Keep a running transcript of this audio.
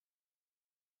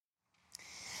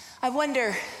I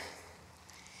wonder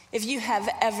if you have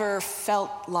ever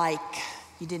felt like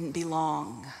you didn't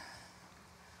belong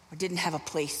or didn't have a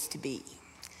place to be.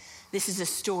 This is a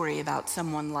story about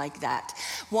someone like that.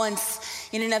 Once,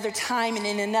 in another time and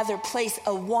in another place,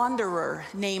 a wanderer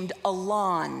named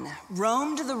Alon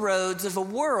roamed the roads of a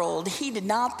world he did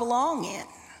not belong in.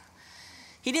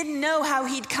 He didn't know how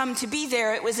he'd come to be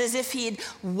there. It was as if he'd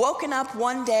woken up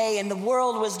one day and the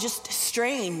world was just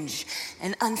strange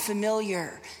and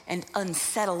unfamiliar and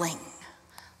unsettling,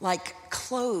 like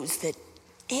clothes that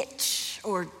itch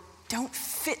or don't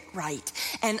fit right.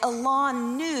 And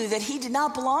Alon knew that he did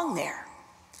not belong there.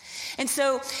 And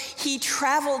so he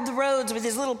traveled the roads with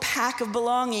his little pack of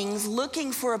belongings,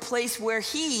 looking for a place where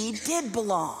he did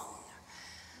belong.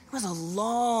 It was a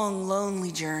long,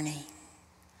 lonely journey.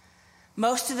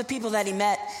 Most of the people that he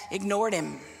met ignored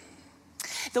him.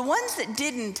 The ones that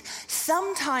didn't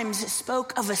sometimes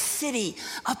spoke of a city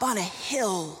up on a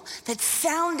hill that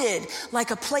sounded like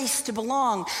a place to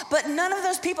belong, but none of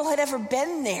those people had ever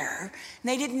been there, and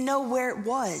they didn't know where it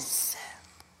was.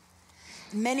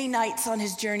 Many nights on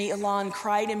his journey, Alon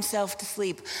cried himself to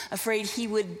sleep, afraid he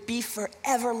would be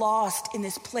forever lost in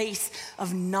this place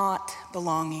of not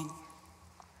belonging.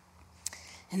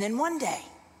 And then one day,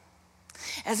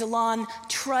 as Alon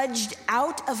trudged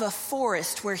out of a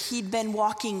forest where he'd been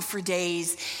walking for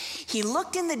days, he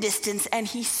looked in the distance and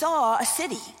he saw a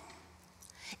city.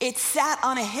 It sat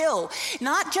on a hill,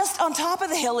 not just on top of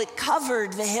the hill, it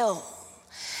covered the hill.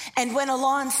 And when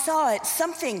Alon saw it,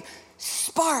 something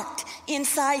sparked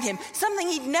inside him, something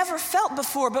he'd never felt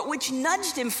before, but which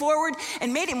nudged him forward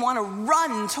and made him want to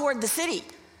run toward the city.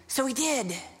 So he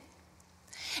did.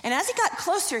 And as he got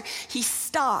closer, he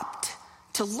stopped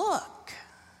to look.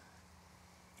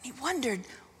 And he wondered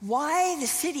why the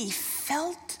city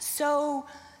felt so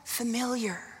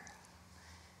familiar,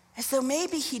 as though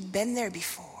maybe he'd been there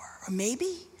before, or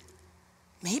maybe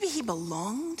he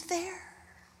belonged there.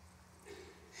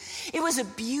 It was a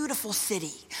beautiful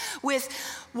city with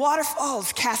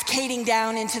waterfalls cascading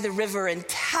down into the river and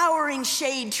towering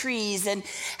shade trees and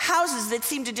houses that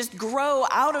seemed to just grow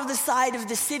out of the side of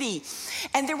the city.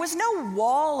 And there was no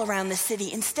wall around the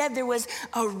city. Instead, there was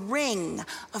a ring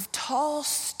of tall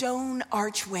stone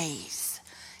archways.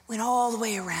 It went all the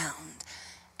way around.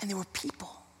 And there were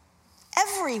people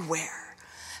everywhere.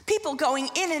 People going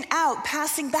in and out,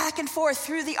 passing back and forth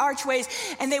through the archways,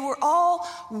 and they were all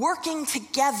working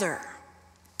together,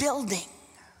 building.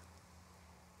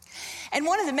 And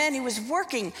one of the men who was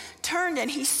working turned and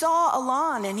he saw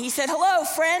Alon and he said, "Hello,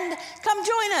 friend, come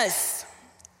join us."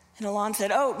 And Alon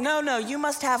said, "Oh, no, you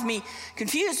must have me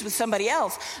confused with somebody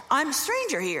else. I'm a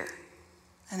stranger here."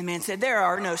 And the man said, "There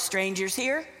are no strangers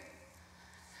here.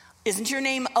 Isn't your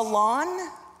name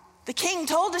Alon? The king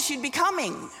told us you'd be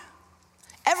coming.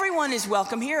 Everyone is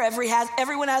welcome here.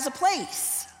 Everyone has a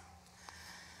place."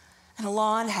 And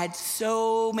Alon had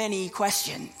so many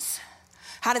questions.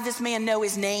 How did this man know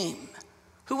his name?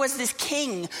 Who was this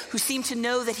king who seemed to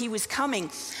know that he was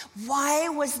coming? Why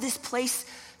was this place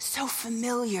so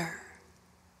familiar?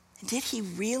 And did he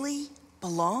really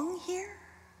belong here?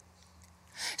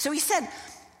 So he said,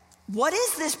 "What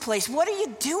is this place? What are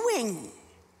you doing?"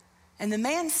 And the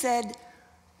man said,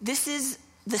 "This is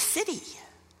the city.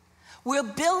 We're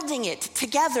building it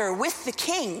together with the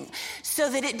king so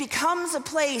that it becomes a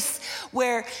place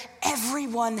where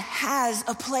everyone has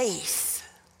a place.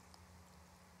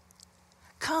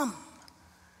 Come,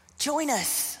 join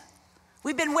us.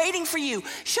 We've been waiting for you.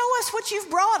 Show us what you've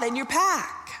brought in your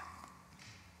pack."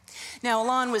 Now,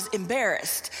 Alon was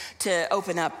embarrassed to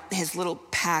open up his little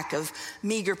pack of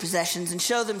meager possessions and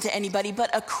show them to anybody,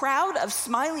 but a crowd of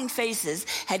smiling faces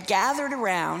had gathered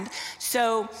around,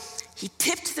 so he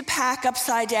tipped the pack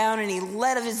upside down and he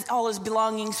let all his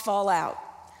belongings fall out.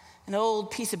 An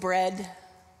old piece of bread,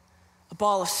 a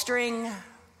ball of string,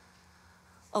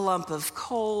 a lump of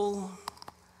coal,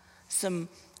 some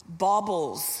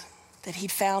baubles that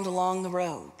he'd found along the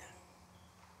road.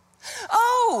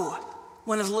 "Oh,"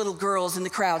 one of the little girls in the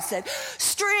crowd said,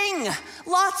 "String,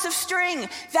 lots of string.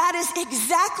 That is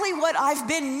exactly what I've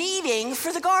been needing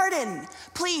for the garden.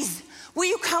 Please, will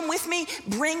you come with me?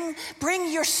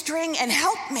 Bring your string and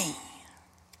help me."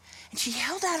 And she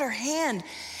held out her hand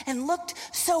and looked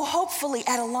so hopefully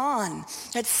at Alon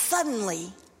that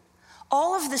suddenly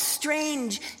all of the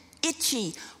strange,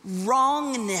 itchy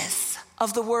wrongness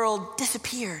of the world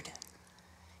disappeared.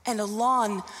 And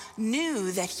Alon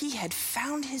knew that he had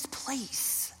found his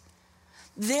place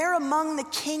there among the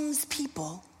king's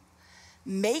people,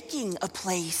 making a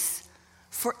place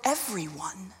for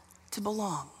everyone to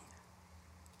belong.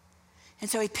 And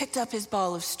so he picked up his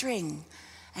ball of string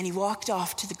and he walked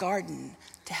off to the garden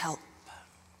to help.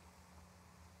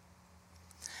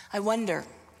 I wonder,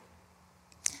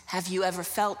 have you ever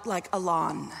felt like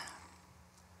Alon,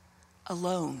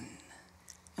 alone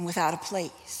and without a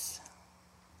place?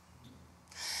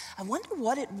 I wonder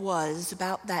what it was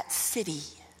about that city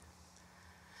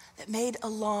that made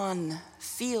Alon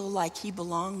feel like he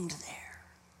belonged there.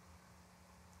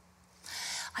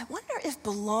 I wonder if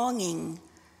belonging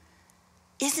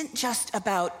isn't just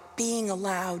about being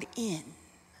allowed in,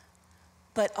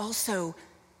 but also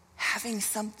having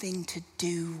something to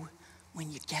do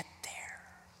when you get there.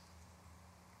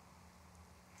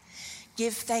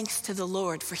 Give thanks to the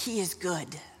Lord, for he is good.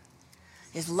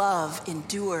 His love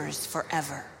endures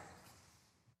forever.